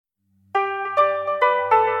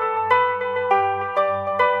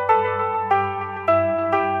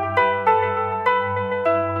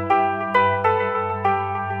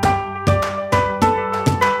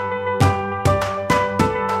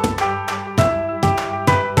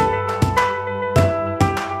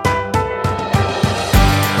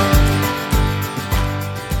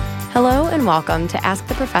welcome to Ask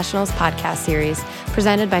the Professionals podcast series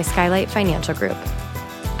presented by Skylight Financial Group.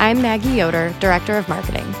 I'm Maggie Yoder, Director of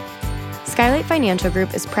Marketing. Skylight Financial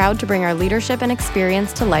Group is proud to bring our leadership and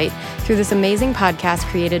experience to light through this amazing podcast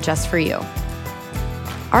created just for you.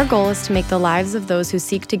 Our goal is to make the lives of those who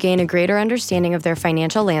seek to gain a greater understanding of their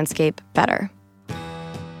financial landscape better.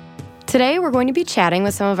 Today, we're going to be chatting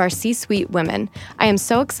with some of our C-suite women. I am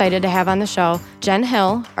so excited to have on the show Jen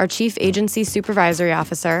Hill, our Chief Agency Supervisory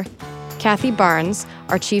Officer, Kathy Barnes,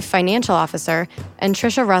 our Chief Financial Officer, and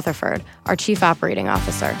Tricia Rutherford, our Chief Operating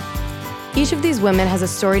Officer. Each of these women has a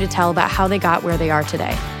story to tell about how they got where they are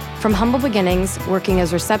today. From humble beginnings, working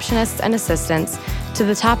as receptionists and assistants, to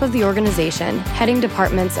the top of the organization, heading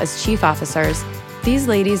departments as chief officers, these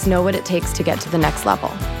ladies know what it takes to get to the next level.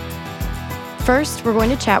 First, we're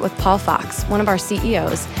going to chat with Paul Fox, one of our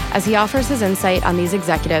CEOs, as he offers his insight on these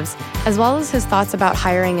executives, as well as his thoughts about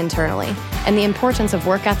hiring internally and the importance of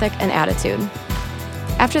work ethic and attitude.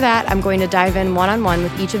 After that, I'm going to dive in one-on-one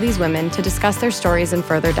with each of these women to discuss their stories in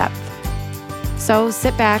further depth. So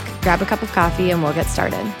sit back, grab a cup of coffee, and we'll get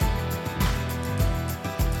started.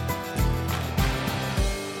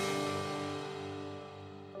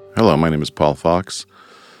 Hello, my name is Paul Fox.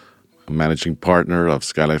 I'm managing partner of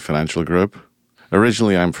Skylight Financial Group.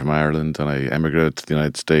 Originally, I'm from Ireland, and I emigrated to the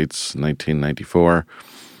United States in 1994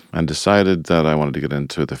 and decided that I wanted to get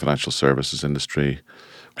into the financial services industry.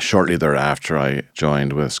 Shortly thereafter, I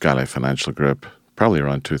joined with Skylight Financial Group, probably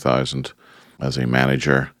around 2000, as a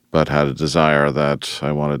manager, but had a desire that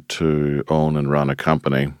I wanted to own and run a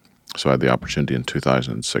company. So I had the opportunity in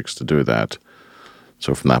 2006 to do that.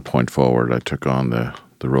 So from that point forward, I took on the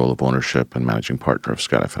role of ownership and managing partner of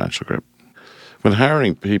Skylight Financial Group. When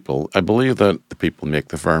hiring people, I believe that the people make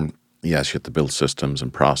the firm. Yes, you have to build systems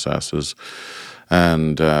and processes,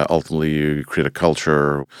 and ultimately you create a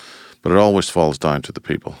culture, but it always falls down to the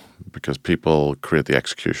people, because people create the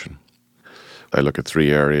execution. I look at three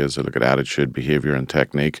areas. I look at attitude, behavior, and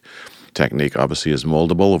technique. Technique obviously is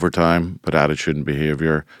moldable over time, but attitude and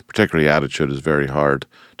behavior, particularly attitude, is very hard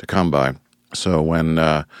to come by. So when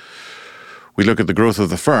we look at the growth of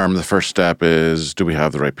the firm, the first step is, do we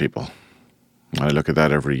have the right people? I look at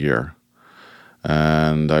that every year.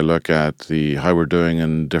 And I look at how we're doing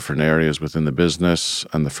in different areas within the business.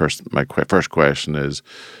 And my first question is,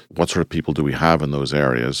 what sort of people do we have in those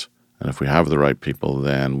areas? And if we have the right people,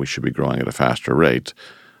 then we should be growing at a faster rate.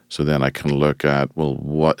 So then I can look at, well,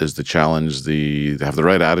 what is the challenge? They have the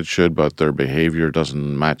right attitude, but their behavior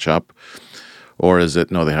doesn't match up. Or is it,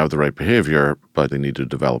 no, they have the right behavior, but they need to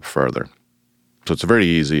develop further? So it's very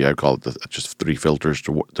easy. I call it just three filters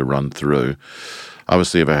to run through.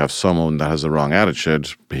 Obviously, if I have someone that has the wrong attitude,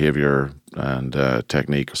 behavior, and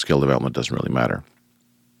technique, skill development doesn't really matter.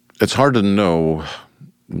 It's hard to know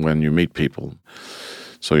when you meet people.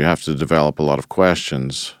 So you have to develop a lot of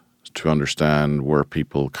questions to understand where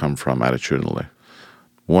people come from attitudinally.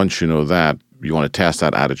 Once you know that, you want to test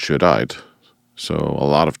that attitude out. So a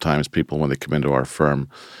lot of times people, when they come into our firm,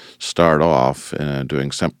 start off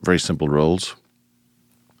doing very simple roles.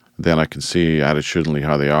 Then I can see attitudinally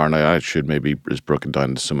how they are. And attitude maybe is broken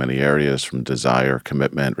down into so many areas, from desire,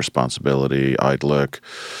 commitment, responsibility, outlook,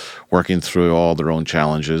 working through all their own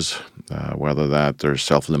challenges, whether that their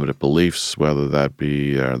self-limited beliefs, whether that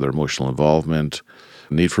be their emotional involvement,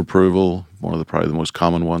 need for approval, one of probably the most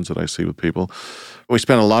common ones that I see with people. We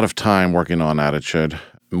spend a lot of time working on attitude,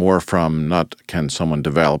 more from not can someone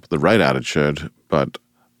develop the right attitude, but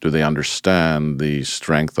do they understand the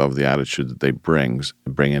strength of the attitude that they bring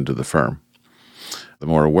into the firm? The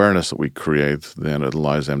more awareness that we create, then it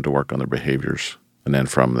allows them to work on their behaviors. And then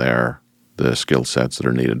from there, the skill sets that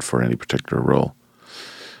are needed for any particular role.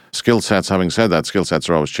 Skill sets, having said that, skill sets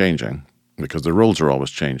are always changing because the roles are always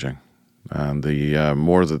changing. And the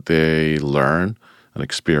more that they learn and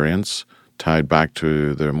experience, tied back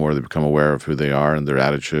to the more they become aware of who they are and their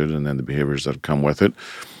attitude and then the behaviors that come with it,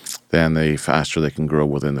 then the faster they can grow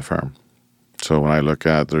within the firm. So when I look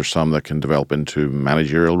at, there's some that can develop into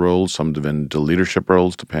managerial roles, some into leadership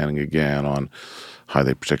roles, depending again on how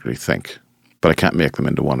they particularly think. But I can't make them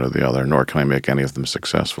into one or the other, nor can I make any of them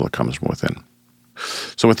successful. It comes from within.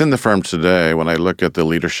 So within the firm today, when I look at the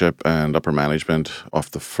leadership and upper management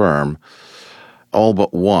of the firm, all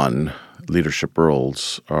but one leadership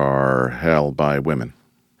roles are held by women.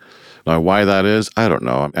 Now, why that is, I don't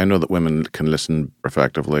know. I know that women can listen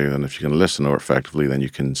effectively, and if you can listen more effectively, then you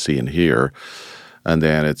can see and hear, and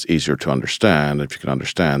then it's easier to understand. If you can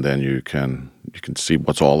understand, then you can see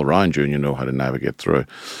what's all around you, and you know how to navigate through.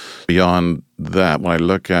 Beyond that, when I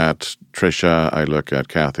look at Tricia, I look at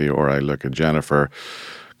Kathy, or I look at Jennifer,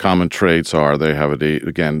 common traits are they have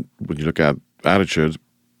again, when you look at attitudes,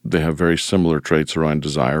 They have very similar traits around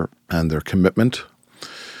desire and their commitment.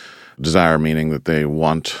 Desire meaning that they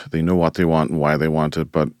know what they want and why they want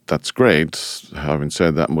it, but that's great. Having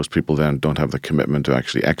said that, most people then don't have the commitment to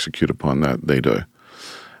actually execute upon that. They do.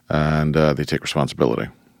 And they take responsibility.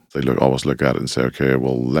 They always look at it and say, okay,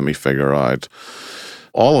 well, let me figure out.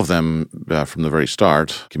 All of them, from the very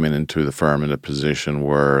start, came into the firm in a position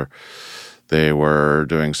where they were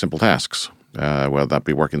doing simple tasks, whether that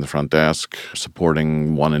be working the front desk,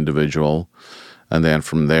 supporting one individual, and then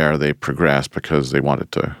from there they progressed because they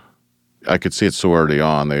wanted to. I could see it so early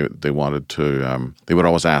on, they wanted to, they would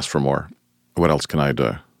always ask for more. What else can I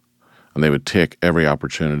do? And they would take every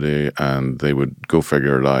opportunity and they would go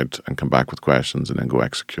figure it out and come back with questions and then go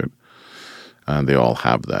execute. And they all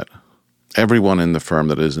have that. Everyone in the firm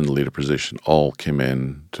that is in the leader position all came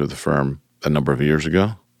in to the firm a number of years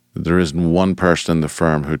ago. There isn't one person in the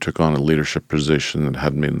firm who took on a leadership position that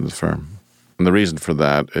hadn't been in the firm. And the reason for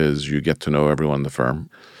that is you get to know everyone in the firm.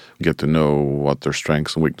 You get to know what their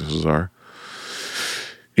strengths and weaknesses are.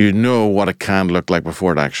 You know what it can look like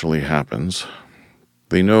before it actually happens.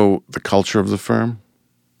 They know the culture of the firm.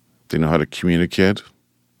 They know how to communicate.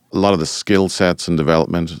 A lot of the skill sets and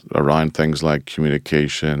development around things like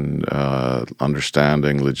communication,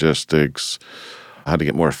 understanding, logistics, how to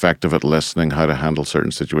get more effective at listening, how to handle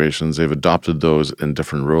certain situations. They've adopted those in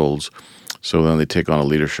different roles. So then they take on a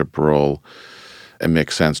leadership role. It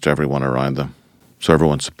makes sense to everyone around them. So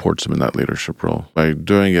everyone supports them in that leadership role. By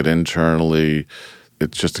doing it internally,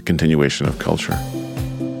 it's just a continuation of culture.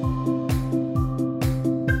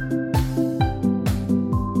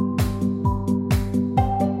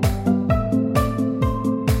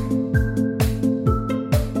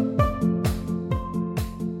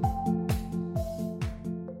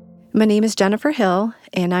 My name is Jennifer Hill,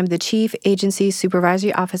 and I'm the Chief Agency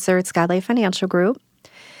Supervisory Officer at Skylight Financial Group.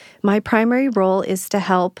 My primary role is to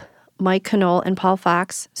help Mike Knoll and Paul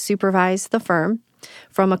Fox supervise the firm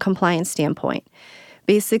from a compliance standpoint.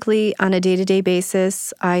 Basically, on a day-to-day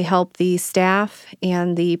basis, I help the staff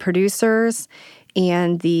and the producers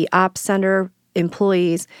and the ops center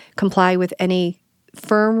employees comply with any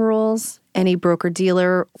firm rules, any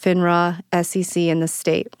broker-dealer, FINRA, SEC, and the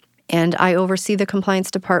state. And I oversee the compliance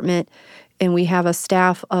department, and we have a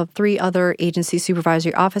staff of 3 other agency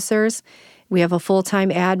supervisory officers. We have a full-time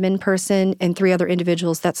admin person and 3 other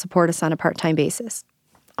individuals that support us on a part-time basis.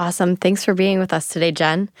 Awesome. Thanks for being with us today,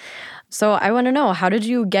 Jen. So I want to know, how did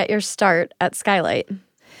you get your start at Skylight?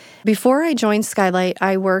 Before I joined Skylight,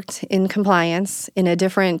 I worked in compliance in a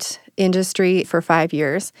different industry for 5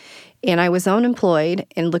 years, and I was unemployed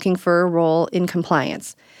and looking for a role in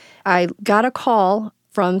compliance. I got a call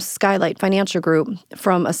from Skylight Financial Group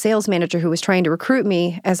from a sales manager who was trying to recruit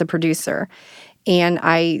me as a producer. And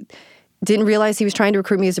I didn't realize he was trying to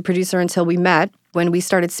recruit me as a producer until we met. When we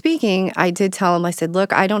started speaking, I did tell him, I said,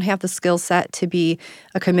 look, I don't have the skill set to be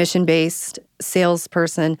a commission-based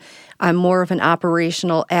salesperson. I'm more of an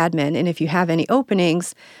operational admin. And if you have any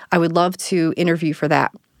openings, I would love to interview for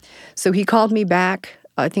that. So he called me back.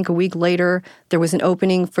 I think a week later, there was an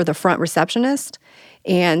opening for the front receptionist.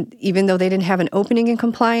 And even though they didn't have an opening in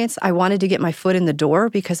compliance, I wanted to get my foot in the door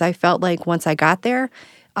because I felt like once I got there,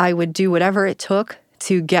 I would do whatever it took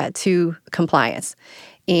to get to compliance.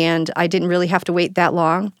 And I didn't really have to wait that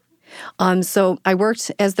long. So I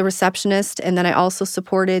worked as the receptionist, and then I also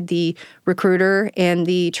supported the recruiter and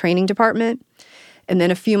the training department. And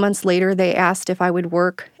then a few months later, they asked if I would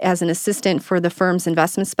work as an assistant for the firm's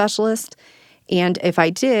investment specialist. And if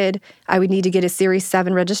I did, I would need to get a Series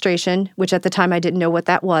 7 registration, which at the time I didn't know what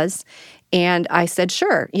that was. And I said,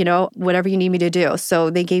 sure, whatever you need me to do. So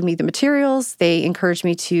they gave me the materials. They encouraged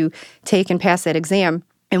me to take and pass that exam.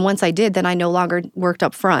 And once I did, then I no longer worked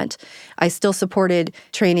up front. I still supported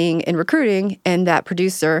training and recruiting and that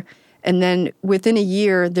producer. And then within a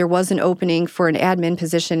year, there was an opening for an admin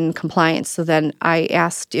position in compliance. So then I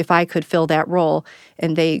asked if I could fill that role,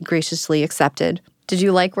 and they graciously accepted. Did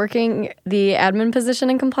you like working the admin position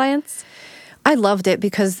in compliance? I loved it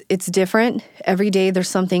because it's different. Every day there's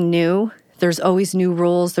something new. There's always new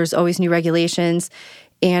rules. There's always new regulations.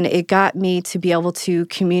 And it got me to be able to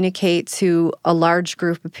communicate to a large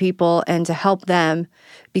group of people and to help them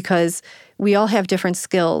because we all have different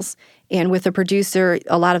skills. And with a producer,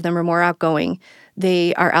 a lot of them are more outgoing.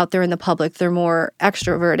 They are out there in the public. They're more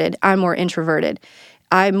extroverted. I'm more introverted.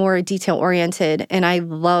 I'm more detail-oriented, and I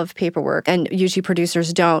love paperwork, and usually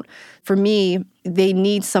producers don't. For me, they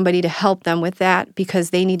need somebody to help them with that because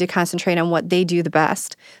they need to concentrate on what they do the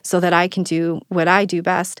best so that I can do what I do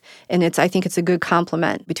best. And I think it's a good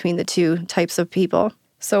complement between the 2 types of people.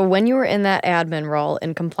 So when you were in that admin role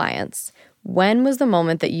in compliance, when was the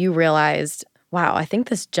moment that you realized, wow, I think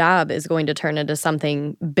this job is going to turn into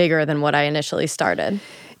something bigger than what I initially started?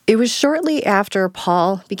 It was shortly after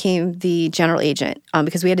Paul became the general agent,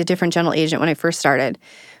 because we had a different general agent when I first started.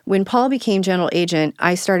 When Paul became general agent,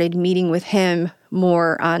 I started meeting with him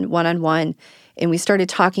more on one-on-one, and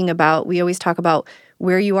we always talk about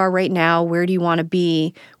where you are right now, where do you want to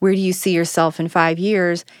be, where do you see yourself in 5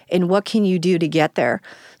 years, and what can you do to get there?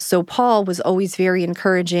 So Paul was always very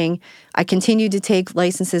encouraging. I continued to take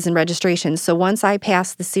licenses and registrations. So once I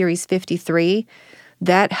passed the Series 53,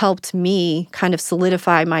 that helped me kind of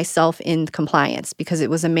solidify myself in compliance because it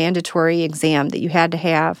was a mandatory exam that you had to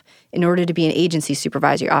have in order to be an agency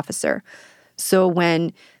supervisory officer. So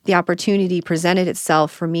when the opportunity presented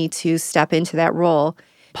itself for me to step into that role,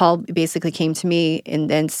 Paul basically came to me and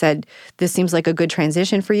then said, this seems like a good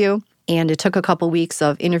transition for you. And it took a couple weeks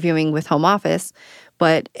of interviewing with home office.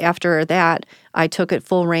 But after that, I took it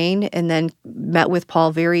full rein and then met with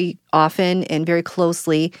Paul very often and very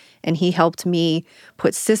closely. And he helped me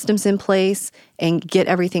put systems in place and get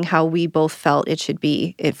everything how we both felt it should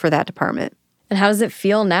be for that department. And how does it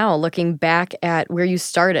feel now, looking back at where you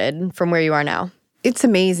started from where you are now? It's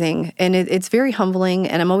amazing, and it's very humbling,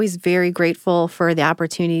 and I'm always very grateful for the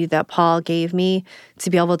opportunity that Paul gave me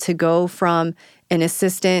to be able to go from an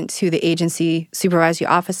assistant to the agency supervisory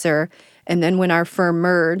officer, and then when our firm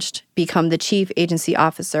merged, become the chief agency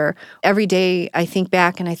officer. Every day I think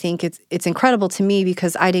back and I think it's incredible to me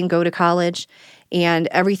because I didn't go to college, and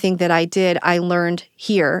everything that I did, I learned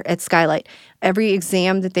here at Skylight. Every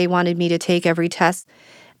exam that they wanted me to take, every test,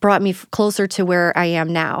 brought me closer to where I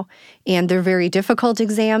am now. And they're very difficult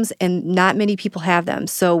exams, and not many people have them.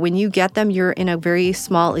 So when you get them, you're in a very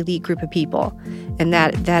small elite group of people. And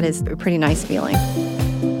that is a pretty nice feeling.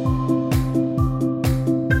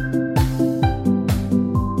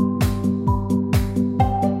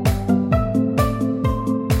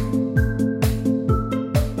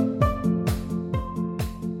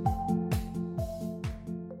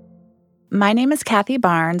 My name is Kathy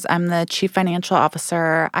Barnes. I'm the Chief Financial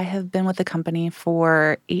Officer. I have been with the company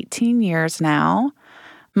for 18 years now.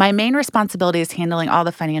 My main responsibility is handling all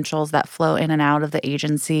the financials that flow in and out of the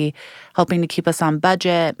agency, helping to keep us on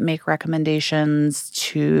budget, make recommendations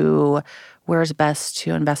to where's best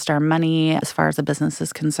to invest our money as far as the business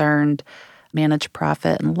is concerned, manage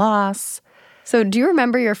profit and loss. So do you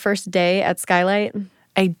remember your first day at Skylight?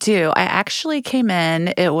 I do. I actually came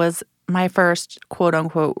in. It was my first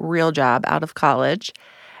quote-unquote real job out of college.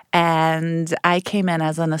 And I came in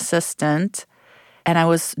as an assistant, and I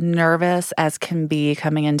was nervous as can be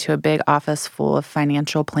coming into a big office full of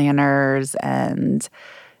financial planners and,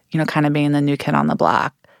 kind of being the new kid on the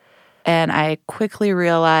block. And I quickly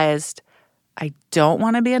realized I don't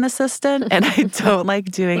want to be an assistant, and I don't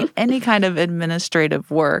like doing any kind of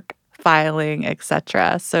administrative work, filing,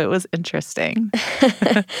 etc. So it was interesting.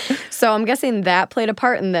 So I'm guessing that played a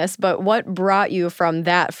part in this, but what brought you from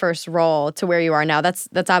that first role to where you are now? That's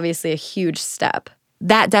obviously a huge step.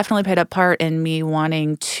 That definitely played a part in me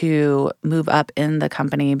wanting to move up in the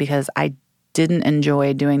company because I didn't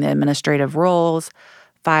enjoy doing the administrative roles,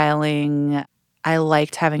 filing. I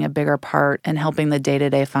liked having a bigger part in helping the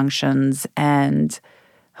day-to-day functions and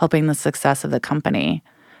helping the success of the company.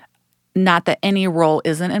 Not that any role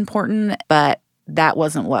isn't important, but that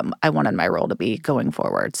wasn't what I wanted my role to be going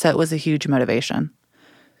forward. So it was a huge motivation.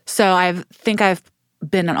 So I think I've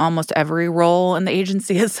been in almost every role in the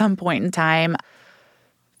agency at some point in time.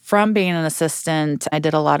 From being an assistant, I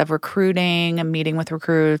did a lot of recruiting, meeting with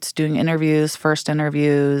recruits, doing interviews, first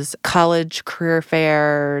interviews, college career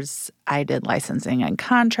fairs. I did licensing and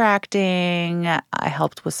contracting. I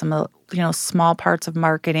helped with some small parts of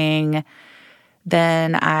marketing.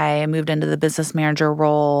 Then I moved into the business manager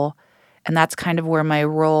role, and that's kind of where my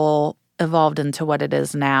role evolved into what it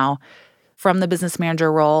is now. From the business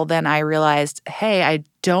manager role, then I realized, hey, I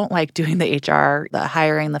don't like doing the HR, the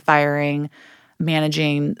hiring, the firing,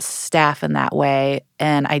 managing staff in that way.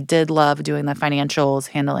 And I did love doing the financials,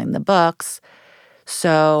 handling the books.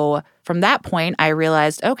 So from that point, I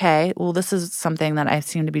realized, okay, well, this is something that I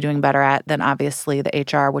seem to be doing better at than obviously the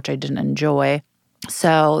HR, which I didn't enjoy.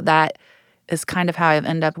 So that is kind of how I've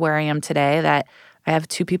ended up where I am today, that I have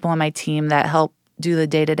 2 people on my team that help do the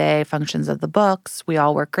day-to-day functions of the books. We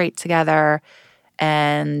all work great together,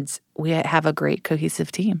 and we have a great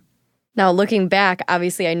cohesive team. Now, looking back,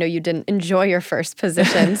 obviously, I know you didn't enjoy your first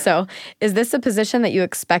position. So is this a position that you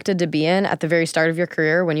expected to be in at the very start of your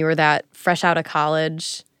career when you were that fresh out of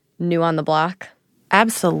college, new on the block?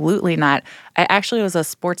 Absolutely not. I actually was a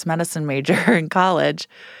sports medicine major in college.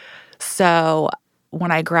 So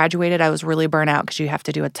when I graduated, I was really burnt out because you have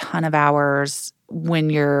to do a ton of hours when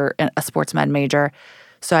you're a sports med major.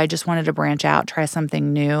 So I just wanted to branch out, try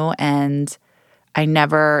something new. And I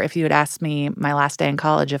never, if you had asked me my last day in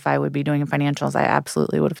college if I would be doing financials, I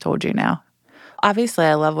absolutely would have told you now. Obviously,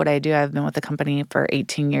 I love what I do. I've been with the company for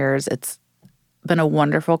 18 years. It's been a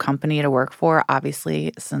wonderful company to work for.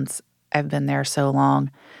 Obviously, since I've been there so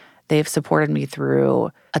long, they've supported me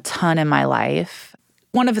through a ton in my life.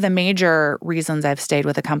 One of the major reasons I've stayed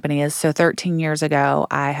with the company is 13 years ago,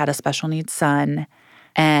 I had a special needs son.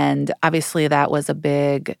 And obviously, that was a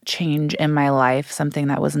big change in my life, something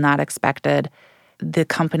that was not expected. The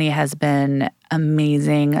company has been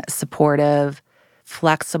amazing, supportive,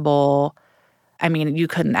 flexible. I mean, you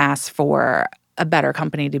couldn't ask for a better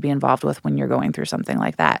company to be involved with when you're going through something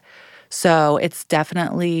like that. So it's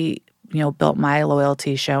definitely, built my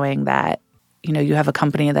loyalty, showing that, you have a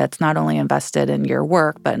company that's not only invested in your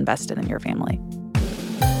work, but invested in your family.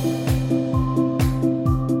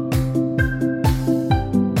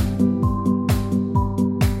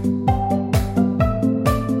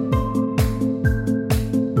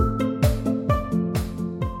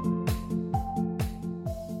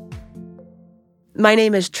 My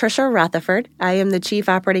name is Trisha Rutherford. I am the Chief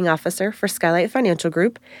Operating Officer for Skylight Financial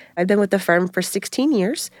Group. I've been with the firm for 16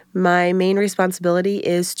 years. My main responsibility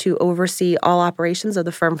is to oversee all operations of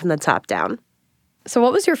the firm from the top down. So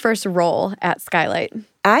what was your first role at Skylight?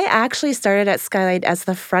 I actually started at Skylight as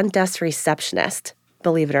the front desk receptionist,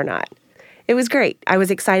 believe it or not. It was great. I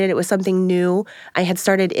was excited. It was something new. I had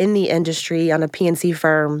started in the industry on a P&C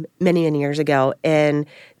firm many, many years ago, and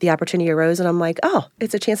the opportunity arose, and I'm like, oh,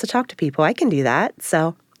 it's a chance to talk to people. I can do that.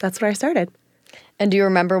 So that's where I started. And do you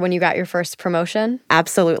remember when you got your first promotion?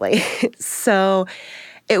 Absolutely. So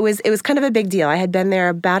it was kind of a big deal. I had been there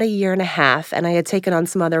about a year and a half, and I had taken on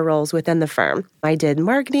some other roles within the firm. I did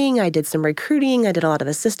marketing, I did some recruiting, I did a lot of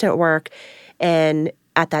assistant work, and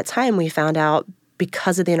at that time we found out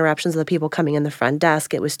because of the interruptions of the people coming in the front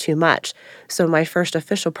desk, it was too much. So my first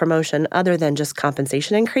official promotion, other than just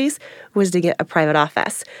compensation increase, was to get a private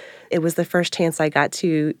office. It was the first chance I got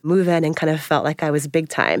to move in and kind of felt like I was big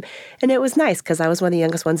time. And it was nice because I was one of the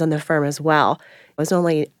youngest ones on the firm as well. I was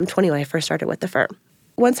only 20 when I first started with the firm.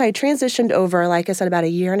 Once I transitioned over, like I said, about a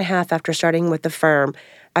year and a half after starting with the firm,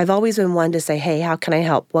 I've always been one to say, hey, how can I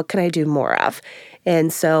help? What can I do more of?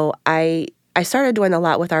 And so I started doing a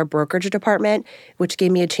lot with our brokerage department, which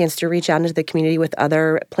gave me a chance to reach out into the community with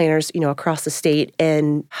other planners, across the state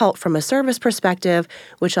and help from a service perspective,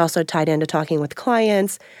 which also tied into talking with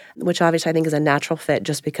clients, which obviously I think is a natural fit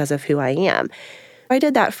just because of who I am. I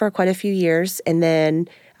did that for quite a few years. And then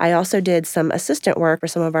I also did some assistant work for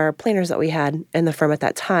some of our planners that we had in the firm at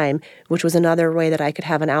that time, which was another way that I could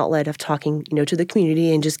have an outlet of talking, to the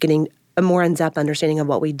community and just getting a more in-depth understanding of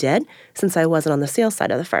what we did since I wasn't on the sales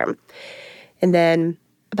side of the firm. And then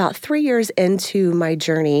about 3 years into my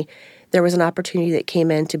journey, there was an opportunity that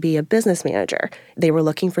came in to be a business manager. They were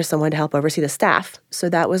looking for someone to help oversee the staff. So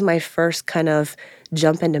that was my first kind of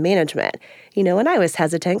jump into management. And I was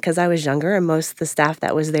hesitant because I was younger and most of the staff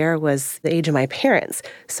that was there was the age of my parents.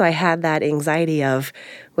 So I had that anxiety of,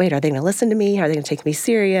 wait, are they going to listen to me? Are they going to take me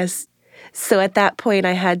serious? So at that point,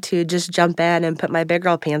 I had to just jump in and put my big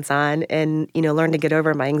girl pants on and, learn to get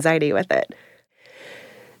over my anxiety with it.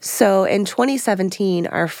 So in 2017,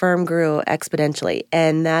 our firm grew exponentially,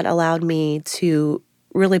 and that allowed me to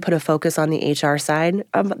really put a focus on the HR side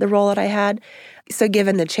of the role that I had. So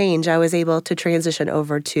given the change, I was able to transition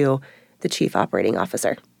over to the Chief Operating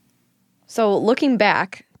Officer. So looking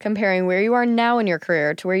back, comparing where you are now in your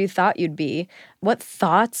career to where you thought you'd be, what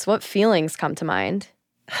thoughts, what feelings come to mind?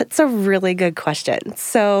 That's a really good question.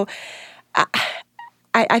 So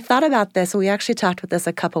I thought about this. We actually talked about this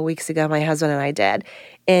a couple weeks ago, my husband and I did.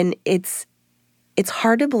 And it's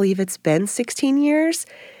hard to believe it's been 16 years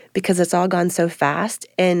because it's all gone so fast.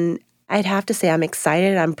 And I'd have to say I'm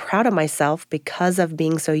excited. I'm proud of myself because of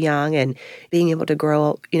being so young and being able to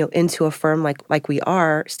grow, into a firm like we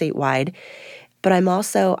are statewide. But I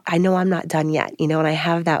know I'm not done yet, and I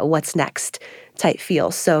have that what's next type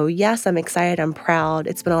feel. So yes, I'm excited. I'm proud.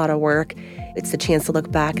 It's been a lot of work. It's a chance to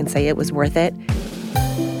look back and say it was worth it.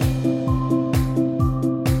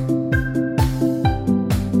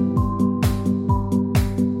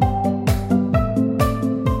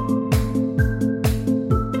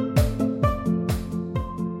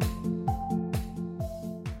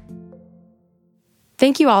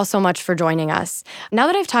 Thank you all so much for joining us. Now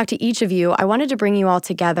that I've talked to each of you, I wanted to bring you all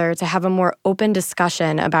together to have a more open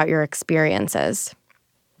discussion about your experiences.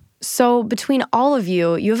 So between all of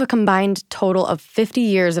you, you have a combined total of 50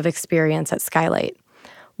 years of experience at Skylight.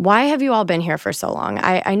 Why have you all been here for so long?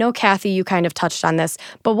 I know, Kathy, you kind of touched on this,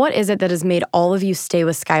 but what is it that has made all of you stay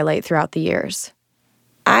with Skylight throughout the years?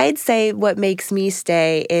 I'd say what makes me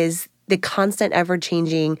stay is the constant,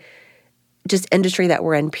 ever-changing just industry that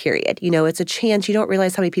we're in, period. It's a chance. You don't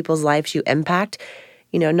realize how many people's lives you impact.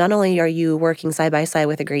 Not only are you working side by side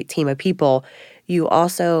with a great team of people, you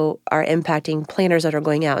also are impacting planners that are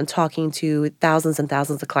going out and talking to thousands and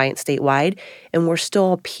thousands of clients statewide. And we're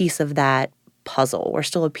still a piece of that puzzle. We're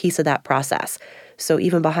still a piece of that process. So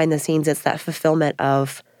even behind the scenes, it's that fulfillment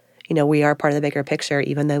of, we are part of the bigger picture,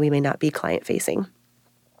 even though we may not be client-facing.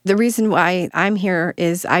 The reason why I'm here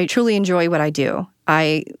is I truly enjoy what I do.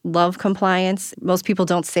 I love compliance. Most people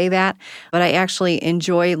don't say that, but I actually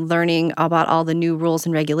enjoy learning about all the new rules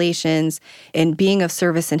and regulations and being of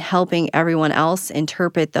service and helping everyone else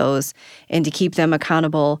interpret those and to keep them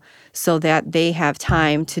accountable so that they have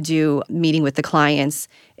time to do meeting with the clients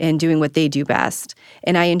and doing what they do best.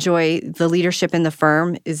 And I enjoy the leadership in the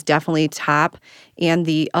firm is definitely top, and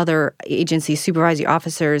the other agency supervisory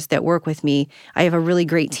officers that work with me. I have a really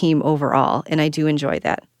great team overall, and I do enjoy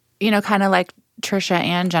that. Kind of like Trisha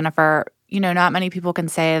and Jennifer, not many people can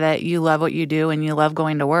say that you love what you do and you love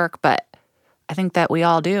going to work, but I think that we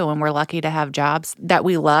all do, and we're lucky to have jobs that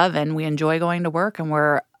we love and we enjoy going to work, and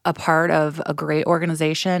we're a part of a great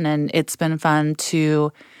organization, and it's been fun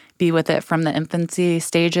to be with it from the infancy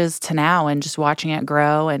stages to now and just watching it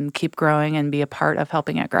grow and keep growing and be a part of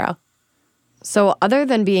helping it grow. So other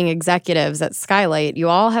than being executives at Skylight, you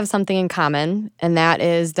all have something in common, and that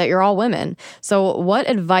is that you're all women. So what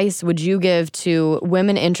advice would you give to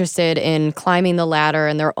women interested in climbing the ladder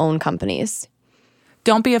in their own companies?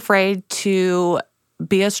 Don't be afraid to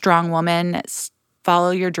be a strong woman.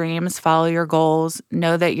 Follow your dreams, follow your goals.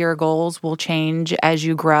 Know that your goals will change as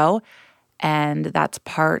you grow, and that's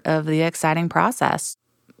part of the exciting process.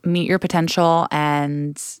 Meet your potential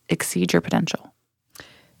and exceed your potential.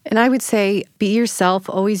 And I would say be yourself,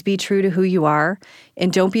 always be true to who you are,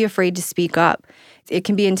 and don't be afraid to speak up. It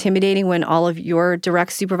can be intimidating when all of your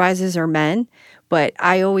direct supervisors are men, but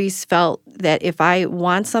I always felt that if I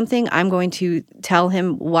want something, I'm going to tell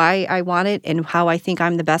him why I want it and how I think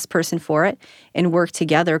I'm the best person for it and work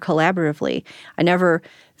together collaboratively. I never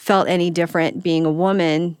felt any different being a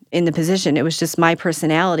woman in the position. It was just my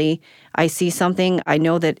personality. I see something, I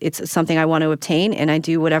know that it's something I want to obtain, and I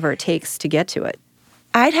do whatever it takes to get to it.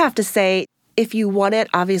 I'd have to say, if you want it,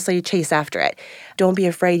 obviously chase after it. Don't be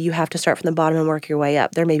afraid you have to start from the bottom and work your way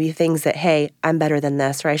up. There may be things that, hey, I'm better than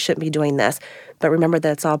this, or I shouldn't be doing this. But remember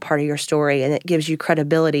that it's all part of your story, and it gives you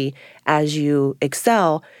credibility as you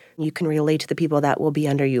excel. You can relate to the people that will be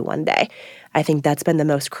under you one day. I think that's been the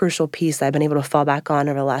most crucial piece I've been able to fall back on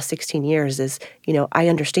over the last 16 years is, I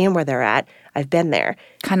understand where they're at. I've been there.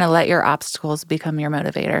 Kind of let your obstacles become your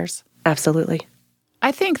motivators. Absolutely.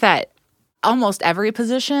 I think that almost every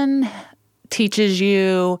position teaches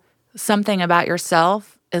you something about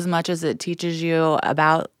yourself as much as it teaches you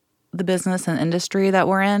about the business and industry that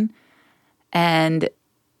we're in. And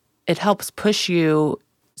it helps push you.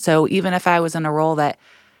 So even if I was in a role that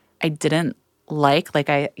I didn't like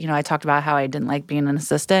I talked about how I didn't like being an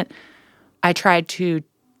assistant, I tried to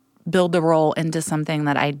build the role into something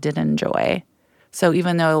that I did enjoy. So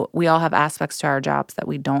even though we all have aspects to our jobs that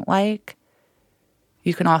we don't like,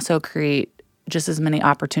 you can also create just as many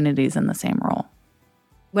opportunities in the same role.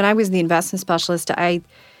 When I was the investment specialist, I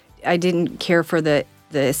didn't care for the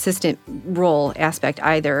assistant role aspect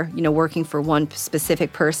either, working for one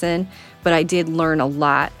specific person, but I did learn a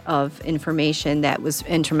lot of information that was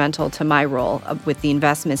instrumental to my role with the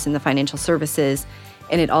investments in the financial services,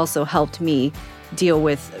 and it also helped me deal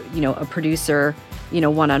with, a producer,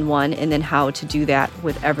 one-on-one, and then how to do that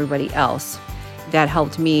with everybody else. That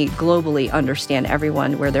helped me globally understand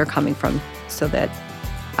everyone, where they're coming from, so that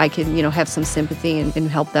I can, have some sympathy and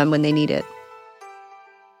help them when they need it.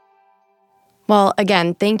 Well,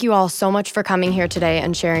 again, thank you all so much for coming here today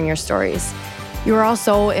and sharing your stories. You are all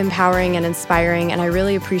so empowering and inspiring, and I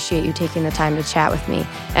really appreciate you taking the time to chat with me,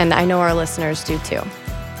 and I know our listeners do too.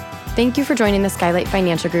 Thank you for joining the Skylight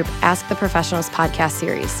Financial Group Ask the Professionals podcast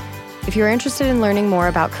series. If you're interested in learning more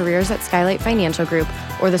about careers at Skylight Financial Group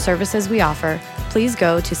or the services we offer, please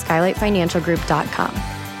go to skylightfinancialgroup.com.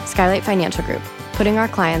 Skylight Financial Group, putting our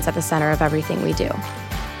clients at the center of everything we do.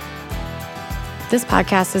 This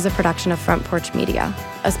podcast is a production of Front Porch Media.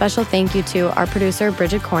 A special thank you to our producer,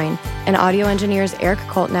 Bridget Coyne, and audio engineers Eric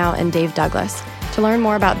Coltnow and Dave Douglas. To learn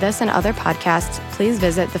more about this and other podcasts, please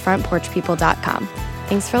visit thefrontporchpeople.com.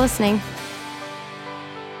 Thanks for listening.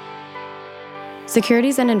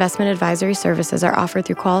 Securities and investment advisory services are offered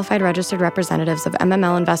through qualified registered representatives of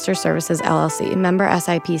MML Investor Services, LLC, member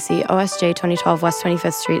SIPC, OSJ 2012 West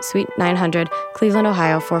 25th Street, Suite 900, Cleveland,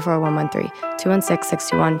 Ohio 44113,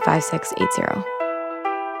 216-621-5680.